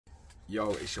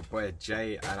Yo, it's your boy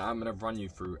Jay, and I'm gonna run you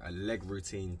through a leg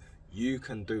routine you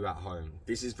can do at home.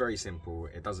 This is very simple.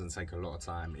 It doesn't take a lot of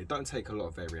time. It don't take a lot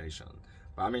of variation,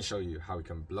 but I'm gonna show you how you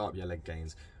can blow up your leg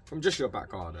gains from just your back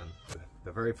garden.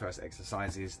 The very first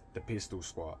exercise is the pistol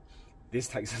squat. This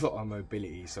takes a lot of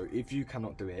mobility, so if you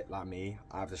cannot do it like me,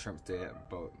 I have the strength to do it,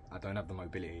 but I don't have the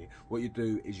mobility. What you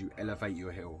do is you elevate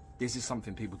your heel. This is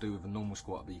something people do with a normal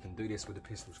squat, but you can do this with a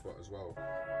pistol squat as well.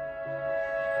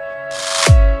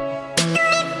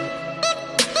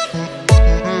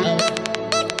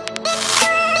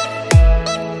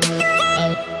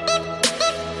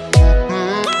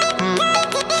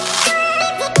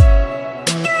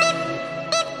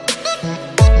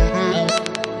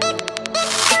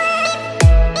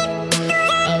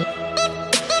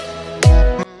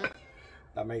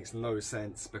 That makes no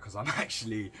sense because I'm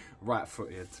actually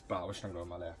right-footed, but I was stronger on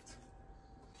my left.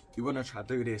 You want to try to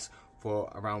do this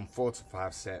for around 4 to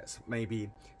 5 sets, maybe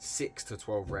 6 to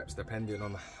 12 reps, depending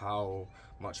on how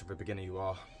much of a beginner you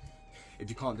are. If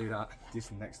you can't do that, this is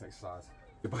the next exercise.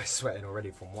 Your body's sweating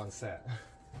already from one set.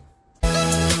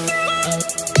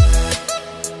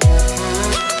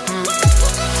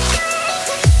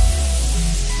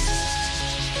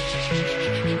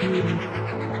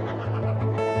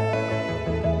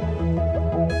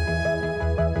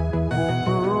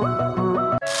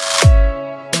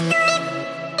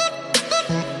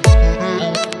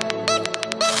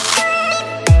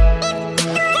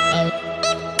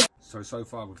 So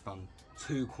far we've done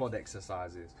 2 quad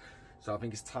exercises, so I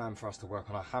think it's time for us to work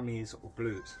on our hammies or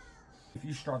glutes. If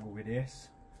you struggle with this,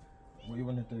 what you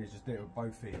want to do is just do it with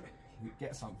both feet. You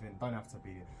get something, don't have to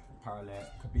be parallel,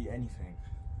 could be anything.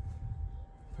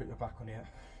 Put your back on it,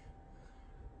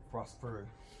 thrust through.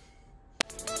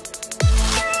 You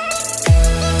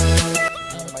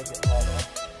want to make it harder.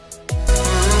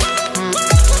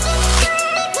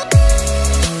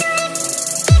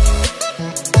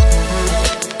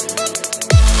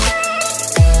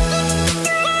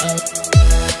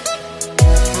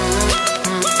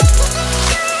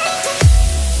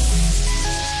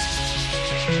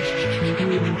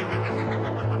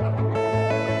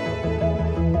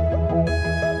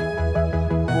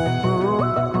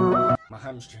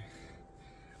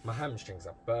 My hamstrings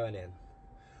are burning.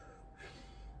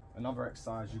 Another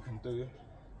exercise you can do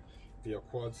for your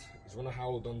quads is you want to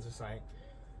hold on to something.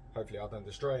 Hopefully I don't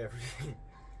destroy everything.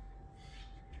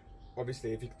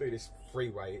 Obviously if you can do this free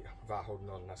weight without holding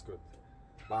on, that's good.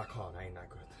 But I can't, I ain't that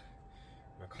good.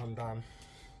 I'm gonna come down,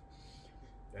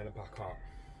 then back up.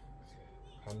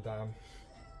 Come down,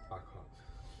 back up.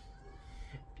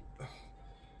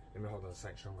 Let me hold on to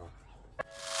something stronger.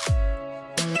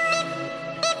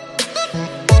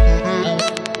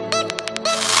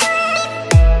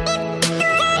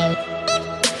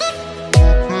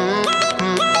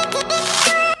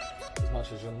 As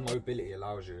much as your mobility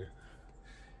allows you.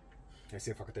 Let's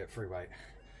see if I can do it free weight.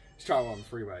 Let's try one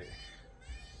free weight.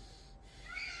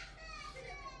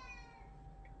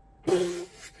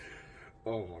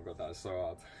 Oh my god, that is so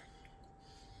hard.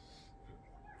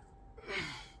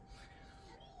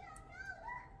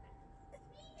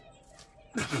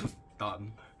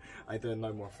 Done. I do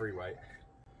no more free weight.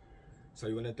 So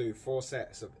you want to do 4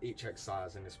 sets of each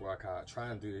exercise in this workout.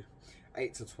 Try and do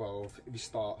 8 to 12. If you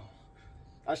start,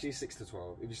 actually 6 to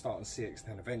 12. If you start on 6,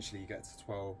 then eventually you get to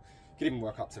 12. You can even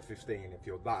work up to 15 if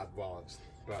you're that advanced.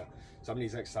 But some of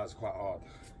these exercises are quite hard.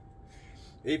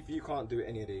 If you can't do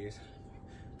any of these,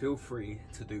 feel free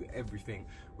to do everything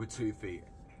with 2 feet.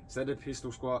 Instead of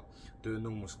pistol squat, do a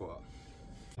normal squat.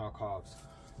 Our calves.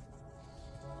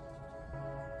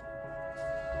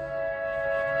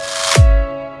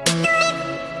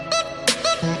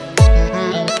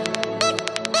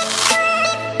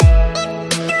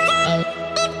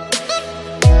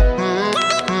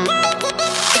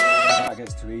 That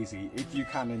gets too easy. If you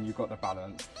can and you've got the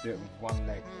balance, do it with one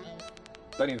leg.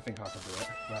 Don't even think I can do it,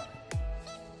 but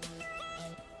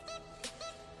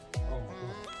oh my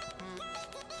god.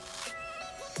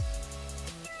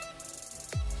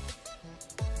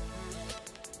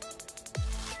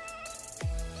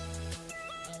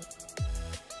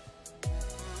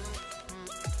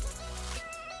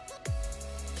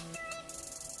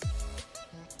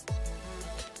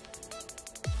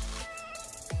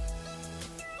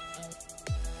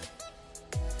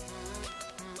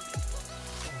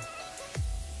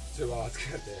 Too hard to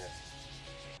get there.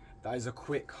 That is a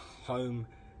quick home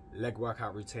leg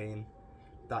workout routine.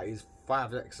 That is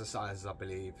 5 exercises, I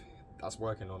believe. That's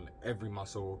working on every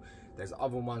muscle. There's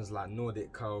other ones like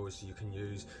Nordic curls you can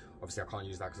use. Obviously I can't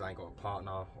use that because I ain't got a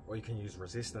partner. Or you can use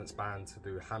resistance band to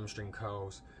do hamstring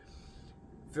curls.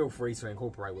 feel free to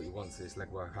incorporate what you want to this leg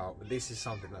workout, but this is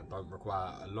something that don't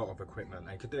require a lot of equipment,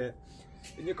 and you could do it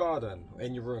in your garden,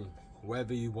 in your room,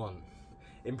 wherever you want.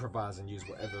 Improvise and use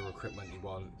whatever equipment you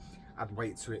want, add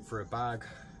weight to it through a bag,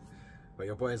 but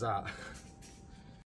your boy's out.